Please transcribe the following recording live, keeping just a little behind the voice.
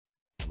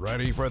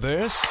Ready for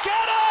this?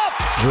 Get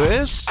up!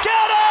 This? Get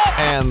up!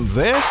 And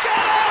this? Get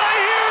out of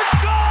here!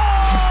 Go!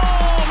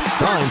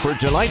 Time for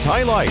tonight's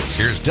highlights.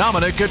 Here's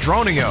Dominic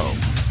Cotroneo.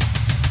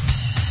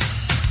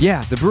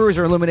 Yeah, the Brewers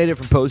are eliminated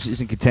from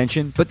postseason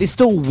contention, but they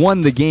still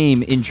won the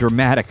game in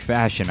dramatic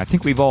fashion. I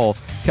think we've all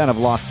kind of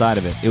lost sight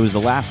of it. It was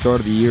the last start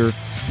of the year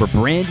for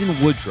Brandon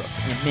Woodruff.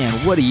 And man,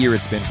 what a year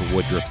it's been for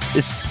Woodruff,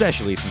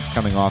 especially since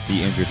coming off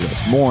the injured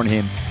list. More on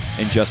him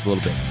in just a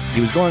little bit.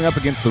 He was going up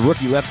against the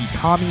rookie lefty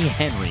Tommy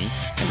Henry,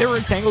 and they were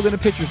entangled in a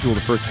pitcher's duel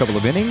the first couple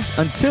of innings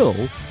until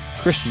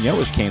Christian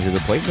Yelich came to the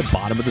plate in the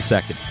bottom of the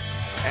second.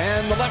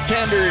 And the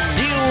left-hander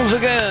deals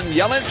again.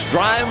 Yelich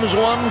drives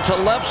one to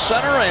left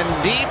center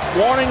and deep.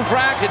 Warning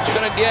track. It's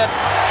going to get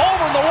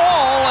over the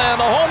wall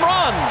and a home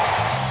run.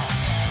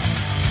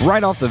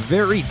 Right off the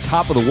very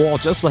top of the wall,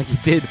 just like he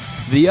did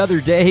the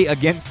other day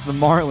against the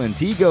Marlins.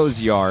 He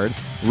goes yard.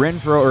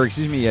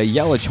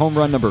 Yelich home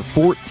run number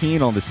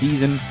 14 on the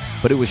season,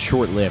 but it was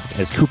short-lived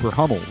as Cooper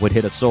Hummel would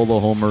hit a solo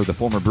homer, the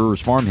former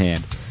Brewers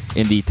farmhand,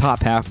 in the top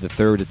half of the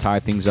third to tie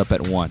things up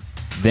at 1.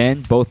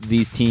 Then, both of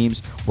these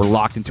teams were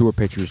locked into a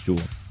pitcher's duel.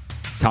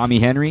 Tommy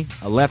Henry,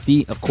 a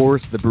lefty, of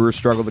course, the Brewers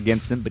struggled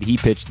against him, but he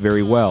pitched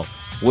very well.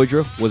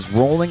 Woodruff was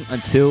rolling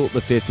until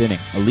the 5th inning.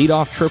 A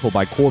leadoff triple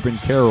by Corbin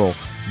Carroll,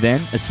 then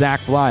a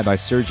sac fly by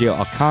Sergio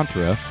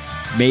Alcantara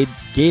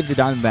gave the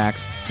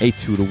Diamondbacks a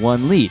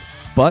 2-1 lead.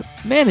 But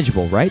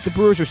manageable, right? The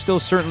Brewers are still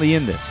certainly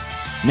in this.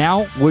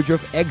 Now,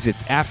 Woodruff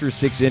exits after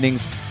 6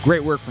 innings.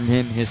 Great work from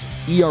him. His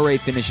ERA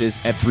finishes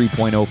at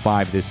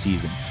 3.05 this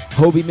season.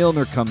 Hobie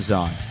Milner comes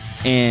on.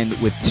 And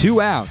with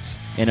 2 outs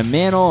and a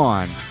man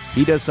on,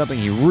 he does something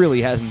he really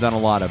hasn't done a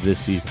lot of this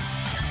season.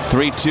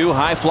 3-2,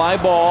 high fly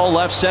ball,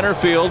 left center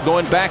field.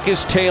 Going back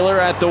is Taylor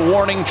at the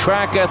warning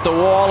track at the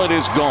wall. It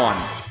is gone.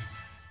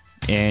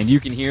 And you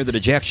can hear the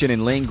dejection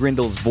in Lane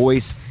Grindle's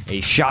voice. A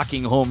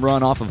shocking home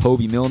run off of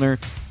Hobie Milner.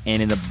 And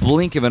in the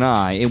blink of an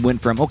eye, it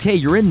went from, okay,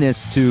 you're in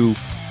this, to,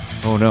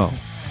 oh no.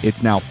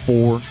 It's now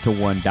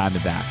 4-1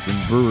 Diamondbacks.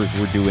 And Brewers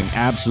were doing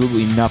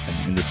absolutely nothing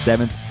in the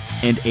 7th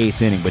and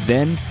 8th inning. But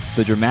then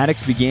the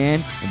dramatics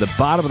began in the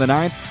bottom of the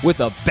 9th with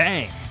a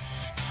bang.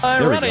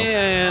 Ready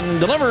and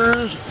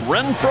delivers.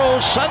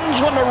 Renfroe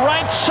sends one to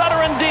right, center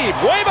and deep.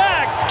 Way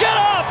back. Get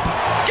up!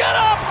 Get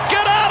up!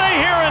 Get out of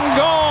here and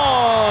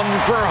gone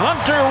for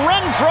Hunter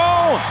Renfroe.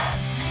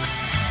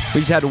 We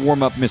just had to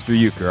warm up Mr.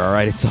 Euchre, all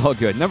right? It's all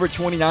good. Number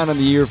 29 on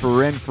the year for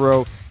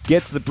Renfroe.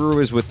 Gets the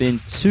Brewers within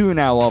 2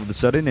 now all of a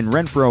sudden, and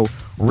Renfroe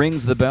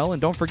rings the bell. And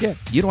don't forget,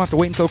 you don't have to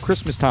wait until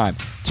Christmas time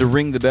to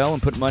ring the bell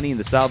and put money in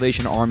the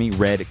Salvation Army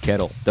Red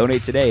Kettle.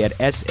 Donate today at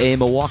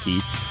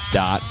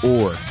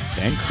samilwaukee.org.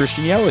 Then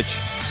Christian Yelich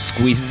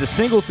squeezes a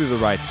single through the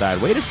right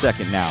side. Wait a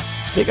second now.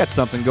 They got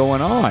something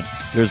going on.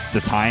 There's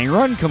the tying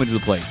run coming to the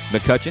plate.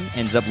 McCutchen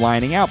ends up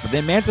lining out, but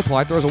then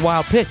Mantiply throws a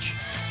wild pitch.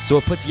 So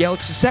it puts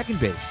Yelich to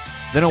second base.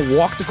 Then a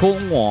walk to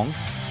Colton Wong.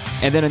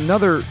 And then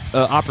another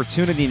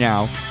opportunity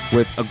now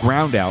with a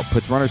ground out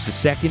puts runners to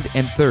second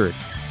and third.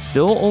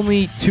 Still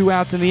only 2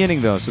 outs in the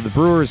inning, though, so the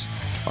Brewers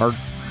are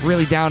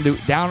really down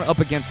up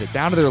against it,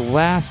 down to their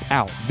last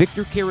out.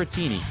 Victor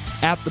Caratini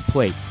at the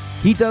plate.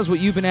 He does what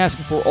you've been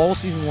asking for all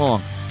season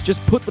long.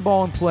 Just put the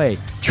ball in play,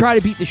 try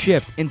to beat the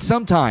shift, and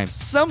sometimes,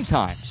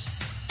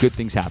 good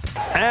things happen.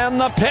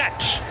 And the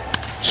pitch.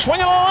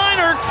 Swing on a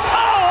liner.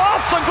 Oh,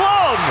 off the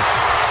glove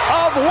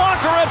of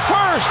Walker at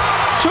first.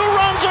 2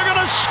 runs are going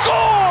to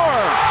score.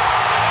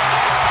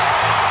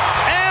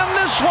 And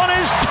this one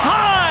is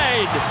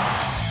tied.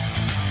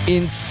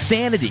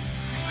 Insanity.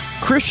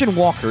 Christian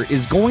Walker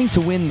is going to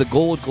win the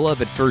Gold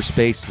Glove at first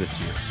base this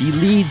year. He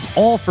leads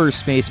all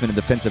first basemen in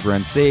defensive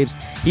run saves.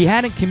 He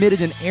hadn't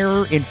committed an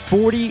error in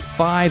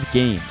 45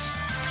 games.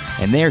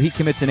 And there he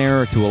commits an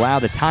error to allow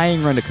the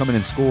tying run to come in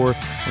and score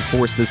and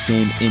force this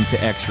game into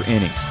extra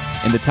innings.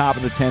 In the top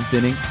of the 10th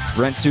inning,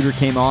 Brent Suter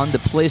came on. The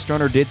placed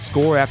runner did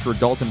score after a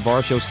Dalton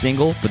Varsho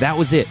single, but that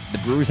was it. The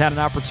Brewers had an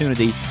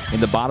opportunity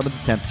in the bottom of the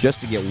 10th just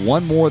to get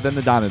one more than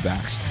the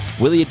Diamondbacks.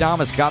 Willie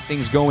Adames got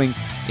things going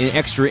in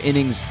extra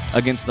innings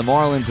against the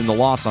Marlins in the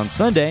loss on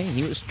Sunday.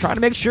 He was trying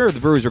to make sure the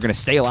Brewers were going to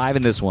stay alive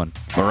in this one.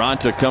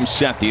 Maranta comes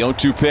set, the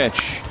 0-2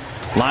 pitch.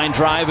 Line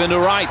drive into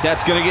right.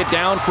 That's going to get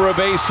down for a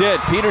base hit.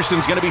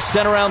 Peterson's going to be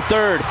sent around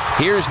third.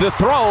 Here's the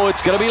throw.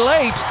 It's going to be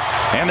late.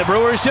 And the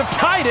Brewers have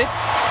tied it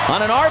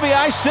on an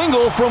RBI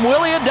single from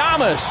Willie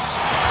Adames.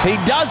 He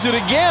does it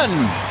again.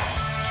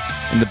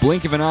 In the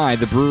blink of an eye,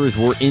 the Brewers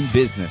were in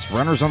business.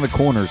 Runners on the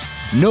corners.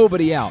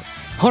 Nobody out.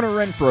 Hunter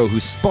Renfroe, who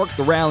sparked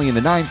the rally in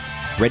the 9th,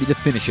 ready to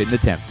finish it in the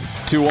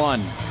 10th.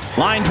 2-1.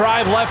 Line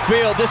drive left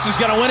field. This is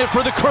going to win it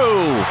for the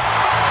Crew.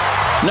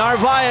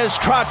 Narvaez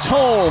trots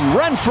home.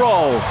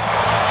 Renfroe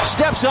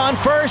steps on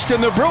first,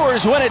 and the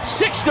Brewers win it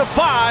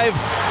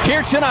 6-5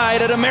 here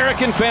tonight at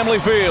American Family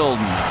Field.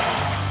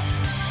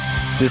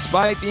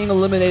 Despite being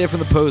eliminated from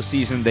the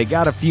postseason, they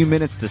got a few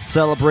minutes to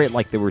celebrate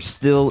like they were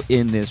still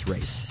in this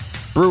race.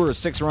 Brewers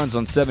 6 runs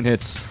on 7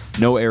 hits,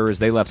 no errors.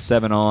 They left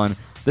 7 on.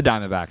 The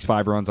Diamondbacks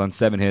 5 runs on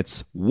 7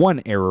 hits,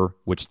 1 error,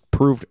 which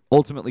proved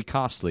ultimately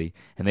costly,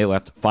 and they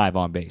left 5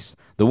 on base.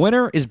 The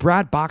winner is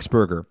Brad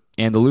Boxberger.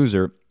 and the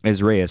loser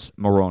is Reyes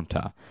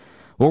Moronta.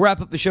 We'll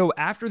wrap up the show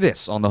after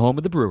this on the home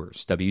of the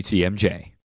Brewers, WTMJ.